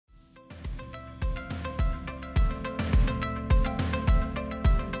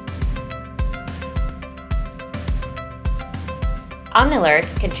Omnilert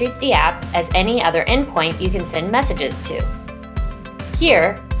can treat the app as any other endpoint you can send messages to.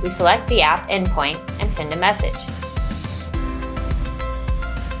 Here, we select the app endpoint and send a message.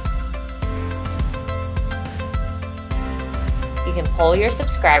 You can poll your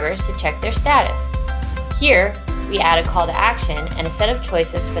subscribers to check their status. Here, we add a call to action and a set of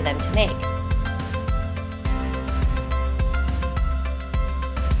choices for them to make.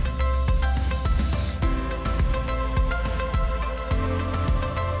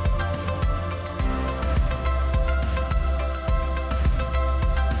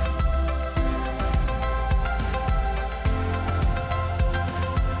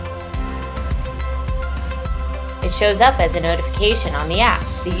 It shows up as a notification on the app.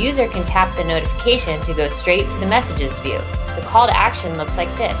 The user can tap the notification to go straight to the messages view. The call to action looks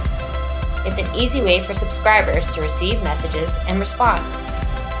like this. It's an easy way for subscribers to receive messages and respond.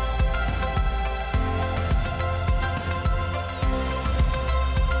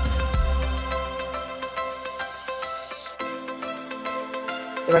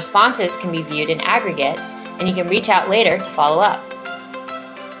 The responses can be viewed in aggregate, and you can reach out later to follow up.